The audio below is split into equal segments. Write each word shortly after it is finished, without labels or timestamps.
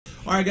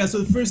Alright guys, so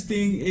the first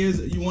thing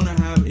is you want to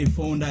have a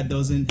phone that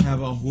doesn't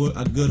have a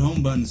good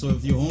home button. So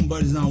if your home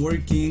button is not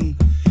working,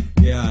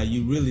 yeah,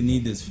 you really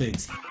need this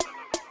fixed.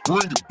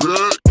 Bring it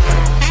back.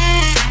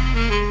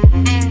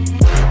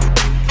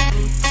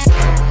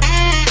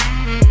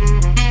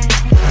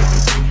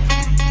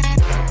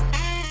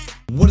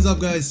 What is up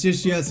guys,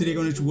 today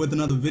going to with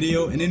another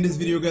video, and in this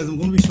video guys I'm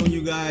going to be showing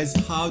you guys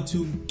how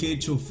to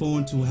get your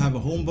phone to have a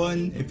home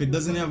button. If it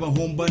doesn't have a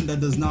home button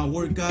that does not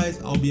work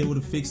guys, I'll be able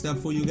to fix that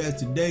for you guys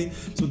today.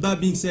 So with that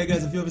being said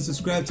guys, if you haven't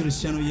subscribed to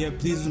this channel yet,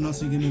 please do not,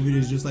 so you get more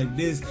videos just like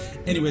this.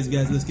 Anyways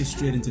guys, let's get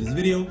straight into this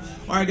video.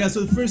 Alright guys,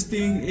 so the first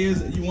thing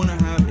is you want to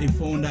have a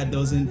phone that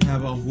doesn't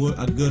have a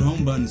good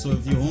home button. So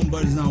if your home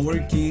button is not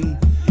working,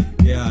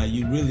 yeah,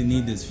 you really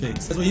need this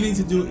fixed. So what you need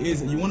to do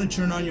is you want to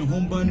turn on your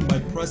home button by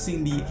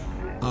pressing the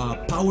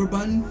power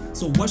button.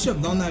 So once you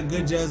have done that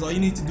good jazz, all you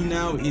need to do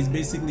now is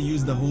basically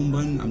use the home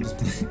button. I'm just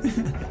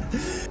playing.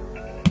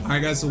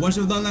 Alright guys, so once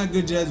you've done that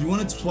good jazz, you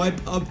want to swipe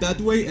up that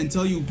way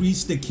until you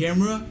reach the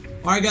camera.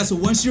 Alright guys, so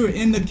once you're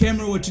in the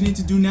camera, what you need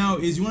to do now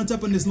is you want to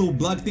tap on this little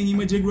black thingy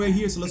magic right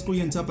here. So let's go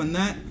ahead and tap on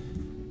that.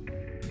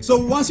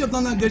 So once you have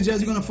done that good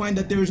jazz, you're gonna find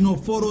that there is no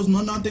photos,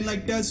 no nothing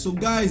like that. So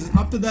guys,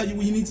 after that,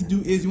 what you need to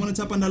do is you want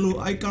to tap on that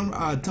little icon,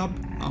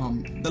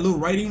 the little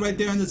writing right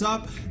there on the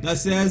top that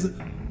says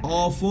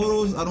all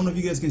photos. I don't know if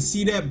you guys can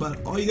see that,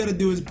 but all you gotta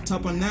do is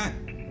tap on that.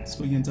 Let's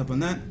go ahead and tap on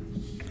that.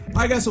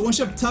 Alright guys, so once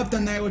you have tapped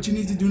on that, what you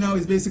need to do now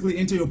is basically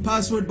enter your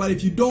password. But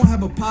if you don't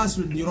have a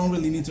password, you don't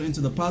really need to enter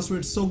the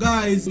password. So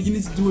guys, what you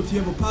need to do, if you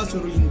have a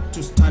password, you can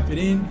just type it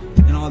in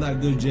and all that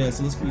good jazz.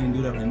 So let's go ahead and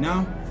do that right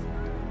now.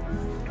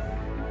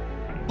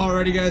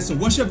 Alrighty guys, so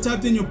once you have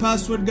typed in your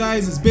password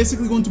guys, it's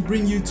basically going to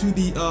bring you to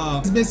the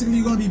it's basically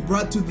you're gonna be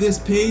brought to this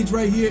page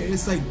right here.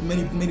 It's like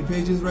many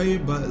pages right here,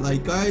 but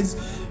like guys,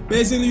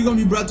 basically you're gonna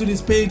be brought to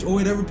this page or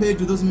whatever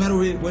page, it doesn't matter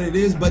what it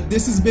is. But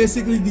this is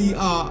basically the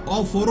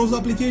all photos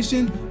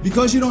application.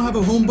 Because you don't have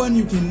a home button,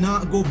 you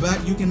cannot go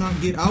back, you cannot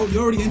get out. You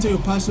already enter your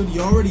password,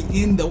 you're already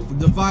in the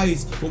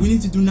device. What we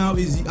need to do now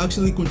is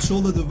actually control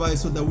the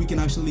device so that we can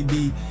actually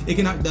be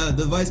the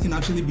device can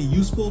actually be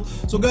useful.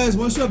 So guys,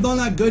 once you have done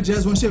that good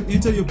jazz, once you have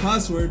entered your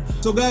password,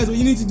 so guys, what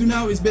you need to do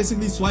now is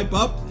basically swipe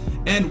up.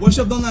 And once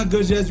you have done that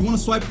good jazz, you want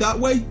to swipe that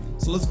way.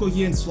 So let's go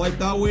here and swipe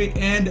that way.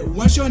 And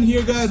once you're on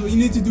here guys, what you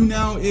need to do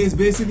now is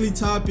basically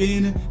type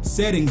in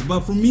settings. But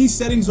for me,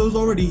 settings is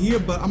already here,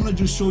 but I'm gonna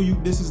just show you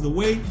this is the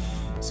way.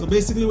 So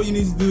basically what you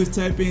need to do is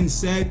type in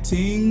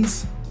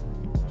settings,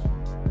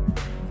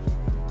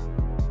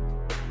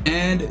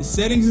 and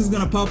settings is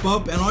gonna pop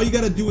up, and all you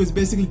gotta do is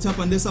basically tap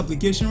on this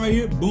application right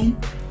here. Boom.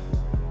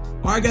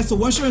 Alright guys, so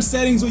once you're in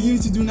settings, what you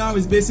need to do now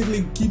is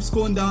basically keep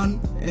scrolling down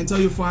until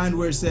you find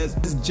where it says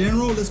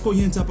general. Let's go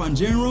here and tap on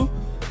general.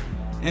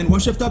 And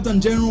once you've tapped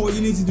on general, what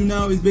you need to do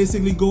now is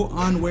basically go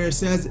on where it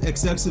says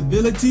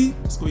accessibility.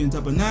 Let's go ahead and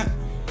tap on that.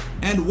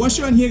 And once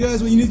you're on here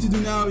guys, what you need to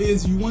do now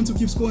is you want to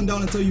keep scrolling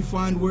down until you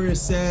find where it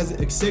says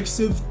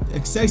assistive,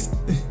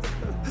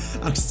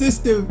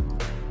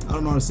 I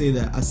don't know how to say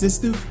that,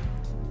 assistance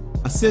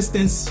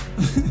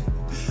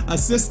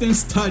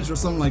touch or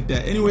something like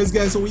that. Anyways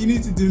guys, so what you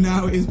need to do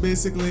now is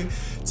basically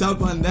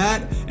tap on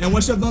that. And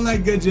once you've done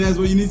that good jazz,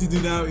 what you need to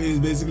do now is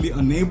basically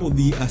enable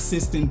the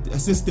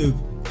assistive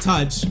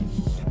touch.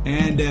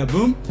 And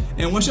boom.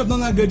 And once you've done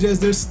that good jazz,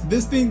 there's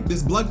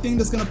this black thing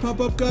that's gonna pop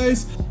up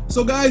guys.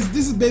 So guys,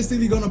 this is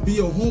basically gonna be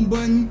your home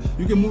button.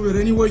 You can move it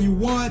anywhere you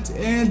want.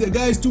 And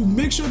guys, to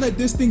make sure that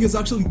this thing is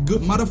actually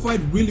good,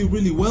 modified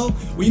really well,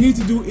 what you need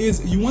to do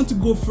is you want to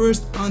go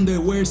first on the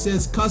where it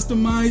says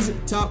customize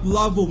top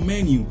level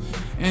menu.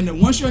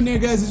 And once you're in there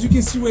guys, as you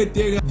can see right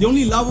there, the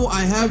only level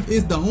I have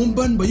is the home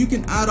button, but you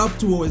can add up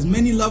to as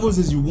many levels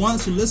as you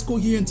want. So let's go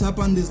here and tap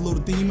on this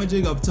little thingy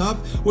magic up top,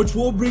 which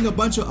will bring a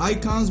bunch of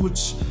icons,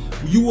 which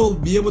you will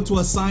be able to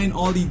assign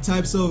all the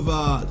types of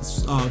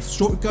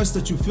shortcuts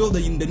that you feel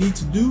that you need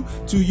to do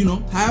to, you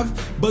know, have.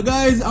 But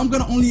guys, I'm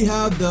gonna only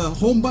have the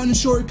home button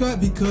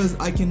shortcut because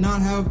I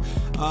cannot have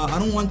I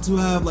don't want to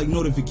have like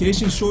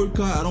notification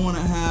shortcut. I don't want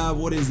to have,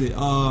 what is it,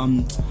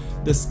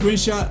 the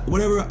screenshot,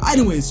 whatever.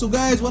 Anyway, so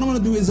guys, what I'm gonna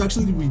do is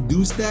actually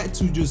reduce that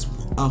to just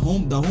the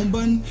home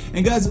button.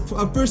 And guys,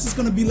 at first it's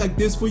gonna be like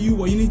this for you.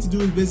 What you need to do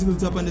is basically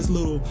tap on this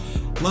little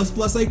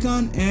plus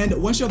icon, and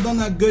once you have done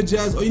that good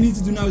jazz, all you need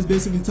to do now is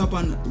basically tap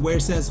on where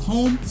it says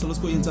home. So let's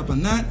go ahead and tap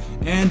on that,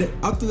 and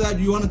after that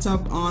you want to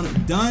tap on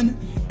done.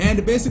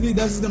 And basically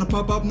that's just gonna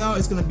pop up now.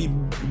 It's gonna be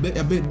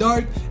a bit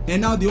dark,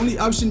 and now the only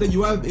option that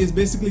you have is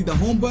basically the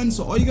home button.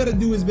 So all you gotta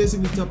do is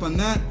basically tap on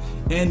that,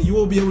 and you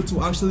will be able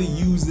to actually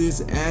use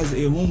this as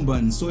a home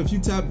button. So if you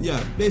tap,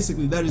 yeah,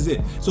 basically that is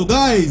it. So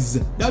guys,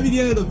 that'll be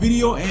the end of the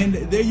video, and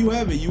there you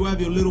have it. You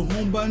have your little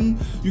home button.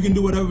 You can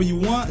do whatever you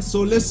want.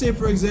 So let's say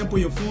for example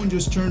your phone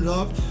just turns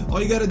off.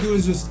 All you gotta do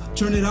is just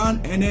turn it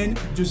on and then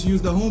just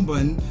use the home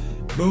button.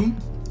 Boom.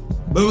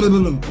 Boom,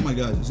 boom, boom. Oh my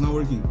god, it's not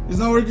working. It's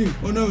not working.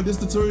 Oh no, this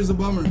tutorial is a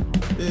bummer.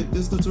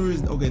 This tutorial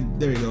is okay.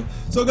 There you go.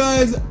 So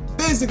guys,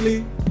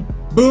 basically,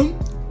 boom.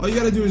 All you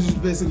gotta do is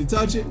just basically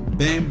touch it,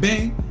 bang,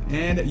 bang,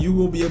 and you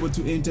will be able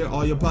to enter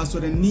all your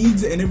password and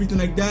needs and everything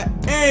like that.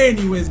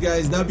 Anyways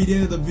guys, that'll be the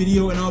end of the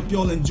video, and I hope you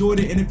all enjoyed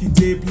it. And if you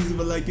did, please leave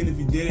a like, and if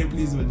you didn't,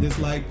 please leave a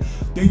dislike.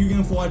 Thank you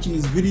again for watching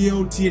this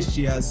video.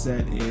 TSG as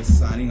said is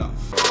signing off.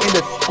 In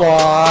the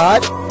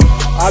spot,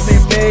 I've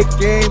been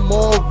making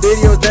more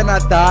videos than I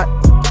thought.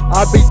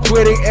 I'll be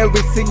tweeting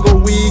every single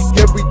week,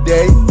 every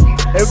day.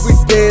 Every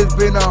day has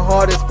been the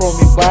hardest for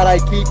me, but I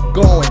keep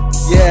going.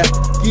 Yeah,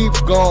 keep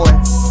going.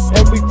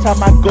 Every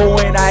time I go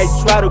in, I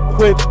try to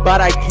quit,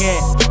 but I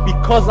can't,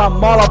 because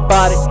I'm all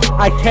about it.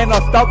 I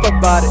cannot stop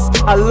about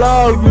it. I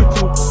love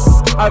YouTube.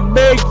 I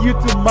make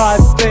YouTube my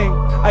thing.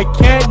 I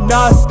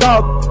cannot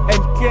stop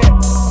and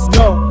can't.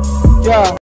 No, yeah.